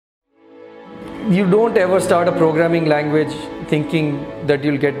you don't ever start a programming language thinking that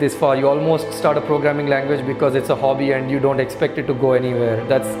you'll get this far. You almost start a programming language because it's a hobby and you don't expect it to go anywhere.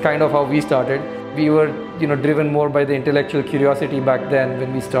 That's kind of how we started. We were, driven more by the intellectual curiosity back then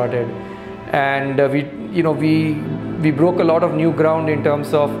when we started, and we broke a lot of new ground in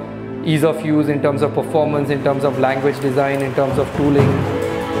terms of ease of use, in terms of performance, in terms of language design, in terms of tooling.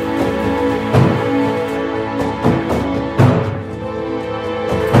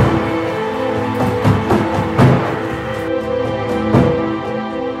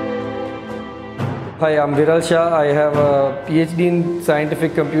 Hi, I'm Viral Shah. I have a PhD in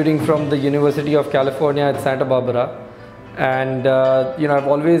scientific computing from the University of California at Santa Barbara. And I've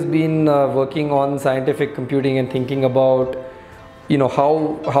always been working on scientific computing and thinking about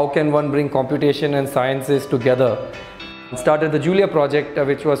how can one bring computation and sciences together. I started the Julia project,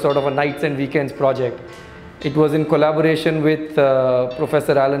 which was sort of a nights and weekends project. It was in collaboration with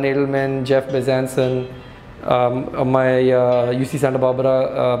Professor Alan Edelman, Jeff Bezanson, my UC Santa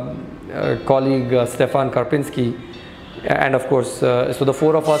Barbara colleague Stefan Karpinski, and of course, so the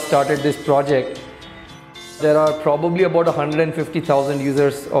four of us started this project. There are probably about 150,000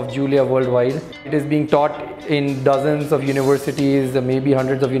 users of Julia worldwide. It is being taught in dozens of universities, maybe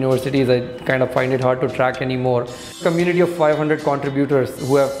hundreds of universities. I kind of find it hard to track anymore. A community of 500 contributors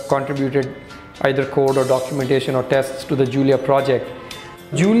who have contributed either code or documentation or tests to the Julia project.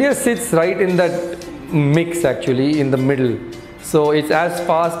 Julia sits right in that mix, actually, in the middle. So it's as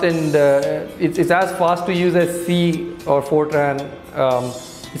fast and it's as fast to use as C or Fortran.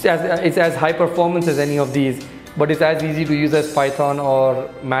 It's as high performance as any of these, but it's as easy to use as Python or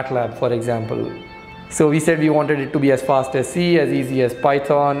MATLAB, for example. So we said we wanted it to be as fast as C, as easy as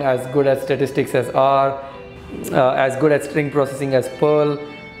Python, as good at statistics as R, as good at string processing as Perl,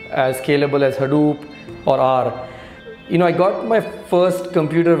 as scalable as Hadoop or R. I got my first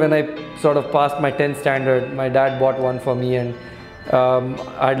computer when I sort of passed my 10th standard. My dad bought one for me, and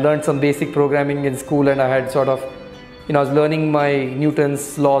I'd learned some basic programming in school, and I had sort of, I was learning my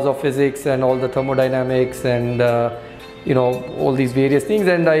Newton's laws of physics and all the thermodynamics and, all these various things.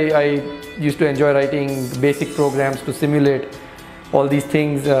 And I used to enjoy writing basic programs to simulate all these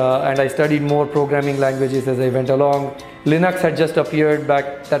things. And I studied more programming languages as I went along. Linux had just appeared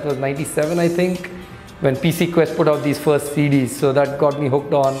back, that was 97, I think, when PC Quest put out these first CDs. So that got me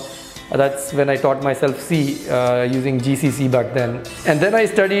hooked on. That's when I taught myself C using GCC back then. And then I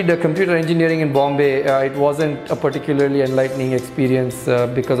studied computer engineering in Bombay. It wasn't a particularly enlightening experience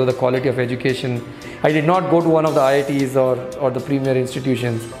because of the quality of education. I did not go to one of the IITs or the premier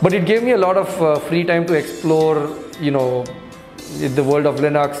institutions. But it gave me a lot of free time to explore, the world of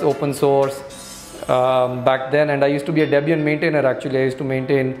Linux, open source back then. And I used to be a Debian maintainer, actually. I used to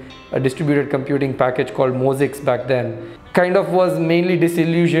maintain a distributed computing package called Mosix back then. Kind of was mainly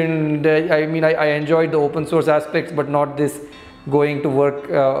disillusioned. I enjoyed the open source aspects, but not this going to work,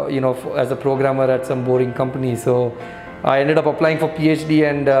 as a programmer at some boring company. So I ended up applying for PhD,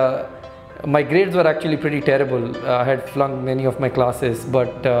 and my grades were actually pretty terrible. I had flunked many of my classes,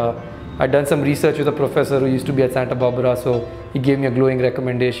 but I'd done some research with a professor who used to be at Santa Barbara, so he gave me a glowing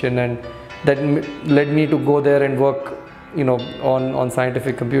recommendation, and that led me to go there and work, on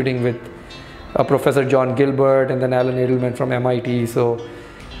scientific computing with Professor John Gilbert and then Alan Edelman from MIT. So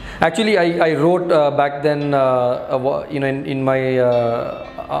actually I wrote back then, in my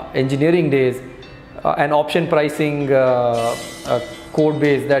engineering days, an option pricing code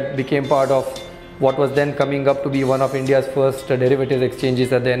base that became part of what was then coming up to be one of India's first derivatives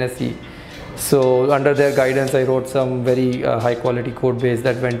exchanges at the NSE. So under their guidance, I wrote some very high quality code base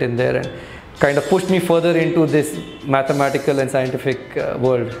that went in there and kind of pushed me further into this mathematical and scientific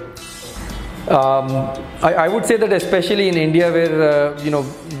world. I would say that especially in India, where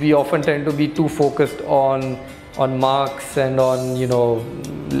we often tend to be too focused on marks and on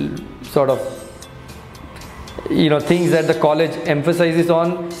sort of things that the college emphasizes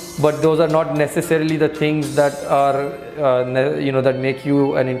on, but those are not necessarily the things that are that make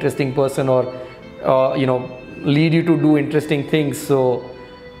you an interesting person or lead you to do interesting things. So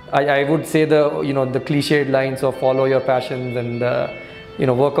I would say the the cliched lines of follow your passions and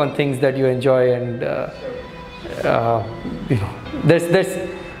work on things that you enjoy, and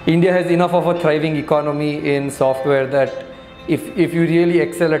India has enough of a thriving economy in software that if you really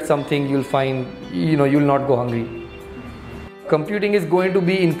excel at something, you'll find you'll not go hungry. Computing is going to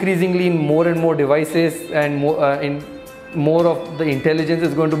be increasingly in more and more devices, and more of the intelligence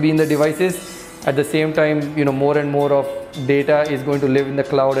is going to be in the devices. At the same time, more and more of data is going to live in the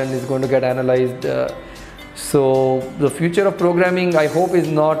cloud and is going to get analyzed. So the future of programming, I hope, is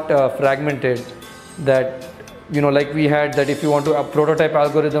not fragmented, that like we had that if you want to prototype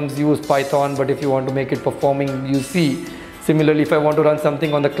algorithms, use Python, but if you want to make it performing, use C. Similarly, if I want to run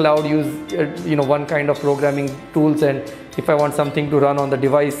something on the cloud, use one kind of programming tools, and if I want something to run on the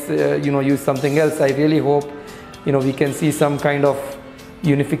device, use something else. I really hope we can see some kind of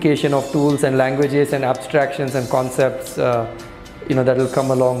unification of tools and languages and abstractions and concepts that will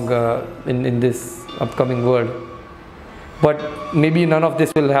come along in this upcoming world. But maybe none of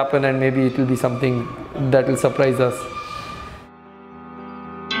this will happen, and maybe it will be something that will surprise us.